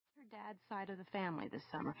dad's side of the family this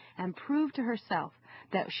summer and prove to herself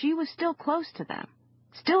that she was still close to them,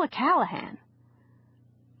 still a Callahan.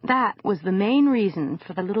 That was the main reason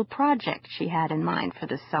for the little project she had in mind for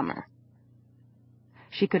this summer.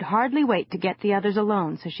 She could hardly wait to get the others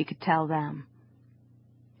alone so she could tell them.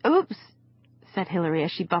 "Oops," said Hillary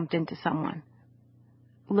as she bumped into someone.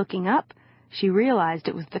 Looking up, she realized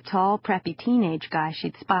it was the tall, preppy teenage guy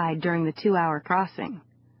she'd spied during the 2-hour crossing.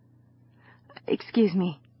 "Excuse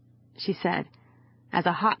me," she said, as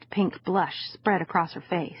a hot pink blush spread across her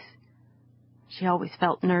face. She always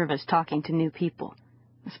felt nervous talking to new people,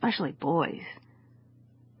 especially boys.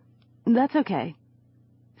 "That's okay,"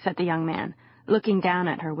 said the young man, looking down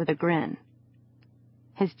at her with a grin.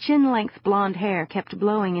 His chin-length blonde hair kept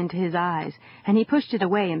blowing into his eyes, and he pushed it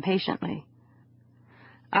away impatiently.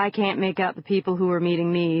 "I can't make out the people who are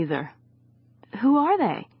meeting me either." "Who are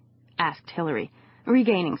they?" asked Hillary,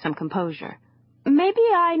 regaining some composure. "Maybe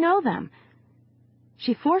I know them."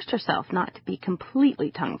 She forced herself not to be completely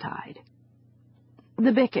tongue-tied.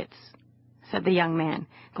 "The Bicketts," said the young man,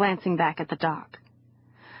 glancing back at the dock.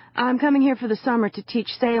 "I'm coming here for the summer to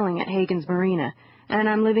teach sailing at Hagen's Marina, and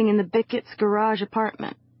I'm living in the Bicketts' garage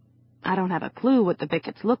apartment. I don't have a clue what the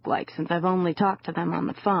Bicketts look like since I've only talked to them on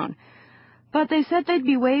the phone, but they said they'd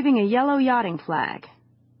be waving a yellow yachting flag."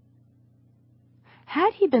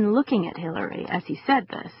 Had he been looking at Hillary as he said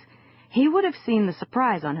this, he would have seen the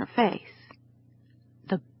surprise on her face.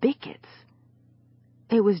 The Bicketts.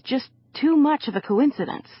 It was just too much of a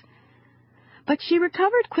coincidence. But she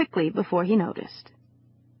recovered quickly before he noticed.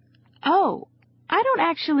 "Oh, I don't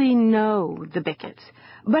actually know the Bicketts,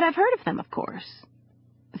 but I've heard of them, of course,"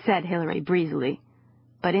 said Hillary breezily,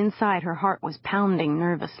 but inside her heart was pounding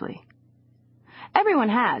nervously. "Everyone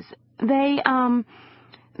has. They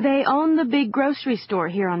own the big grocery store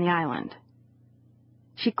here on the island."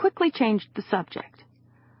 She quickly changed the subject.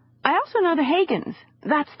 "I also know the Hagens.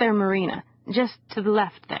 That's their marina, just to the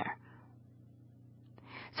left there.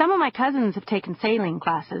 Some of my cousins have taken sailing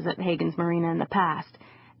classes at Hagen's Marina in the past,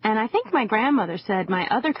 and I think my grandmother said my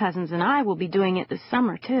other cousins and I will be doing it this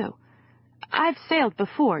summer, too. I've sailed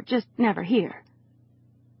before, just never here."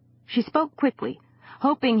 She spoke quickly,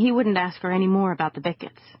 hoping he wouldn't ask her any more about the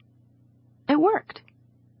Bicketts. It worked.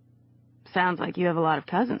 "Sounds like you have a lot of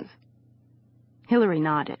cousins." Hillary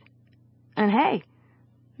nodded. "And hey,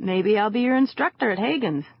 maybe I'll be your instructor at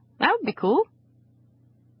Hagen's. That would be cool."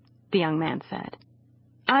 The young man said,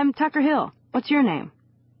 "I'm Tucker Hill. What's your name?"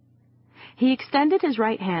 He extended his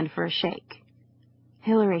right hand for a shake.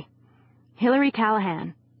 Hillary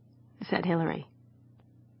Callahan," said Hillary.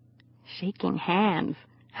 Shaking hands.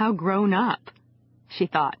 How grown up, she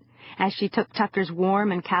thought, as she took Tucker's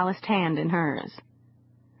warm and calloused hand in hers.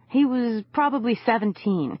 He was probably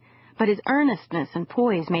 17, but his earnestness and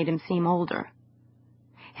poise made him seem older.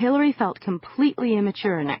 Hillary felt completely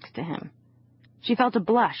immature next to him. She felt a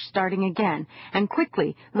blush starting again, and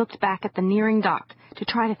quickly looked back at the nearing dock to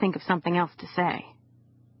try to think of something else to say.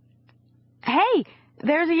 "Hey,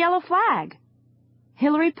 there's a yellow flag."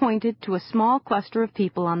 Hillary pointed to a small cluster of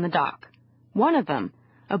people on the dock. One of them,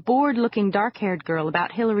 a bored-looking dark-haired girl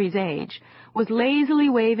about Hillary's age, was lazily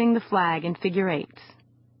waving the flag in figure eights.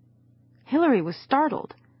 Hillary was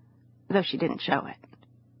startled, though she didn't show it.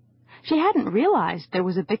 She hadn't realized there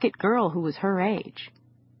was a Bickett girl who was her age.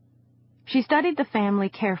 She studied the family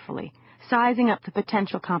carefully, sizing up the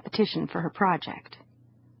potential competition for her project.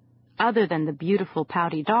 Other than the beautiful,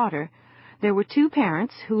 pouty daughter, there were 2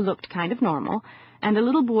 parents who looked kind of normal, and a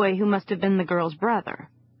little boy who must have been the girl's brother.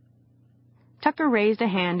 Tucker raised a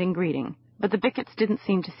hand in greeting, but the Bicketts didn't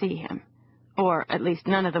seem to see him, or at least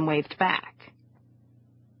none of them waved back.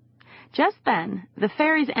 Just then, the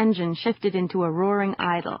ferry's engine shifted into a roaring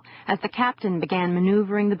idle as the captain began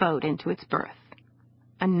maneuvering the boat into its berth.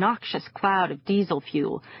 A noxious cloud of diesel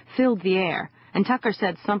fuel filled the air, and Tucker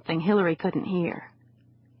said something Hillary couldn't hear.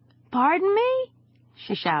 "Pardon me?"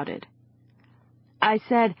 she shouted. "I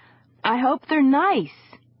said, I hope they're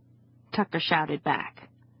nice," Tucker shouted back.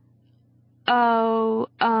 "Oh,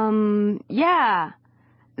 yeah.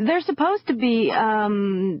 They're supposed to be,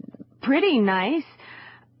 pretty nice.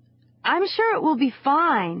 I'm sure it will be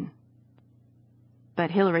fine."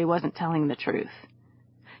 But Hillary wasn't telling the truth.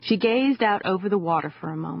 She gazed out over the water for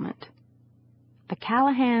a moment. The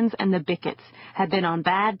Callahans and the Bicketts had been on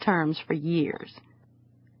bad terms for years.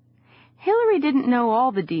 Hillary didn't know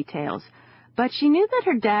all the details, but she knew that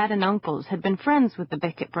her dad and uncles had been friends with the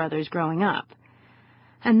Bickett brothers growing up.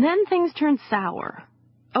 And then things turned sour.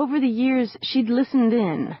 Over the years, she'd listened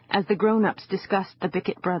in as the grown-ups discussed the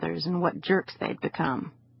Bickett brothers and what jerks they'd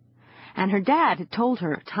become. And her dad had told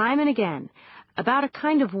her time and again about a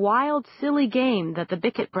kind of wild, silly game that the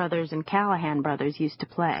Bickett brothers and Callahan brothers used to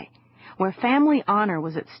play, where family honor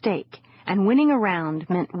was at stake, and winning a round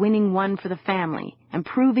meant winning one for the family and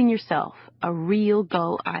proving yourself a real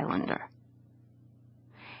Gull Islander.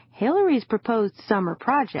 Hillary's proposed summer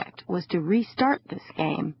project was to restart this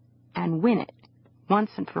game and win it once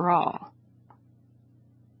and for all.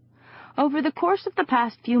 Over the course of the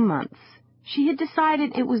past few months, she had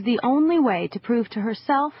decided it was the only way to prove to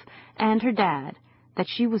herself and her dad that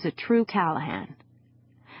she was a true Callahan.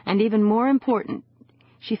 And even more important,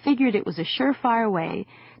 she figured it was a surefire way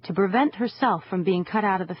to prevent herself from being cut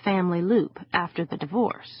out of the family loop after the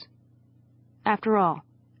divorce. After all,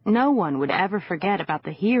 no one would ever forget about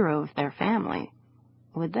the hero of their family,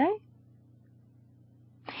 would they?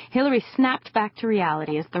 Hillary snapped back to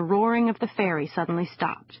reality as the roaring of the ferry suddenly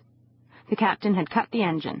stopped. The captain had cut the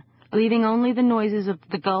engine, leaving only the noises of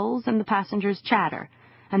the gulls and the passengers' chatter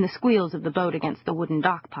and the squeals of the boat against the wooden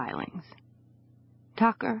dock pilings.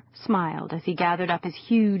 Tucker smiled as he gathered up his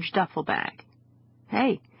huge duffel bag.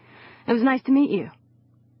 "Hey, it was nice to meet you."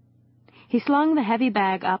 He slung the heavy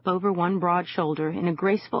bag up over one broad shoulder in a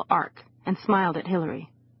graceful arc and smiled at Hillary.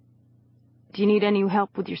 "Do you need any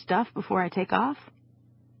help with your stuff before I take off?"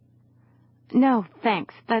 "No,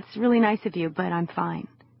 thanks. That's really nice of you, but I'm fine."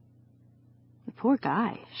 The poor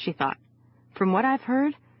guy, she thought. From what I've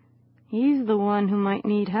heard, he's the one who might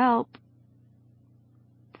need help.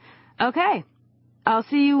 "Okay, I'll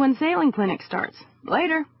see you when sailing clinic starts.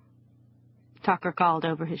 Later," Tucker called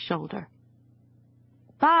over his shoulder.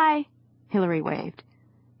 "Bye," Hillary waved.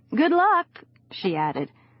 "Good luck," she added,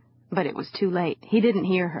 but it was too late. He didn't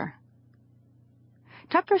hear her.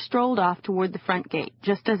 Tucker strolled off toward the front gate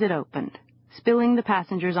just as it opened, spilling the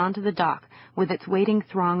passengers onto the dock with its waiting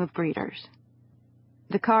throng of greeters.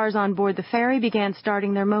 The cars on board the ferry began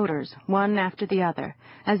starting their motors, one after the other,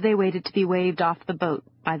 as they waited to be waved off the boat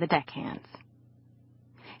by the deckhands.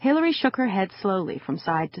 Hillary shook her head slowly from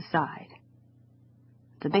side to side.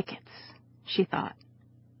 The Bicketts, she thought.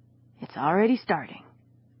 It's already starting.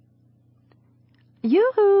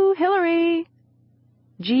 "Yoo-hoo, Hillary!"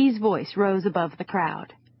 G's voice rose above the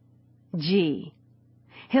crowd. G.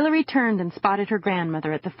 Hillary turned and spotted her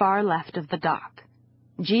grandmother at the far left of the dock.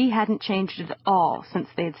 G hadn't changed at all since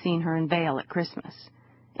they had seen her in Vail at Christmas.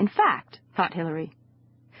 In fact, thought Hillary,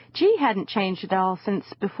 G hadn't changed at all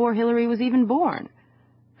since before Hillary was even born.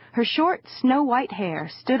 Her short, snow-white hair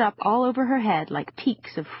stood up all over her head like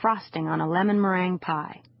peaks of frosting on a lemon meringue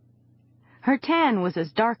pie. Her tan was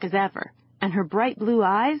as dark as ever, and her bright blue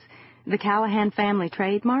eyes, the Callahan family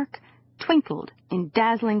trademark, twinkled in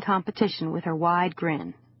dazzling competition with her wide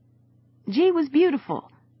grin. G was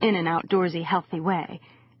beautiful, in an outdoorsy, healthy way,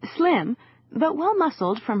 slim, but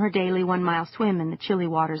well-muscled from her daily 1-mile swim in the chilly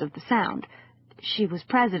waters of the Sound. She was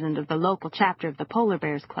president of the local chapter of the Polar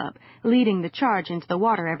Bears Club, leading the charge into the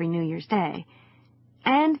water every New Year's Day,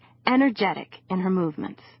 and energetic in her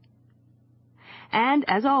movements. And,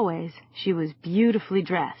 as always, she was beautifully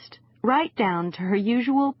dressed, right down to her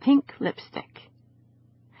usual pink lipstick.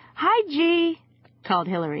 "Hi, G," called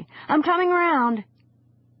Hillary. "I'm coming around."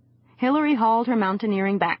 Hillary hauled her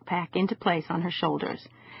mountaineering backpack into place on her shoulders,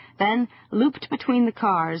 then looped between the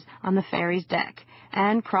cars on the ferry's deck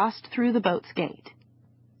and crossed through the boat's gate.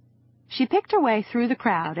 She picked her way through the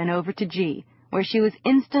crowd and over to G, where she was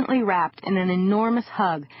instantly wrapped in an enormous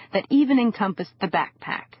hug that even encompassed the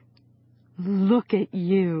backpack. "Look at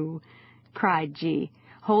you," cried G,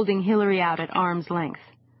 holding Hillary out at arm's length.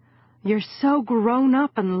 "You're so grown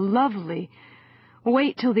up and lovely.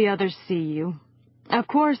 Wait till the others see you. Of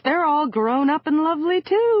course, they're all grown up and lovely,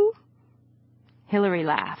 too." Hillary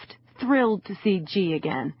laughed, thrilled to see G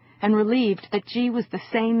again, and relieved that G was the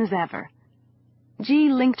same as ever. G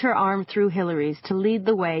linked her arm through Hillary's to lead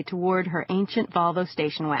the way toward her ancient Volvo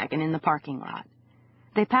station wagon in the parking lot.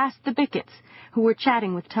 They passed the Bicketts, who were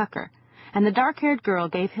chatting with Tucker, and the dark-haired girl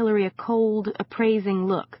gave Hillary a cold, appraising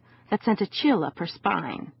look that sent a chill up her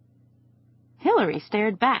spine. Hillary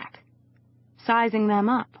stared back, sizing them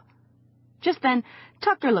up. Just then,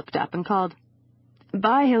 Tucker looked up and called,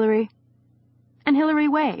 "Bye, Hillary," and Hillary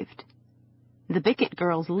waved. The Bickett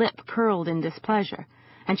girl's lip curled in displeasure,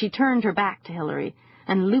 and she turned her back to Hillary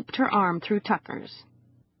and looped her arm through Tucker's.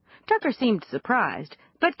 Tucker seemed surprised,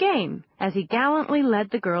 but game, as he gallantly led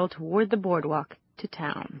the girl toward the boardwalk to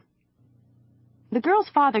town. The girl's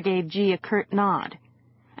father gave G a curt nod,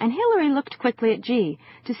 and Hillary looked quickly at G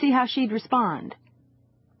to see how she'd respond.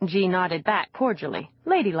 G nodded back cordially,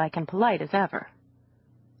 ladylike and polite as ever.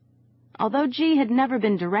 Although G had never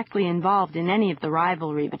been directly involved in any of the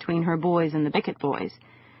rivalry between her boys and the Bickett boys,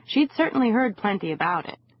 she'd certainly heard plenty about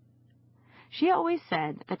it. She always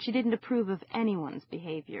said that she didn't approve of anyone's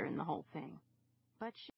behavior in the whole thing. But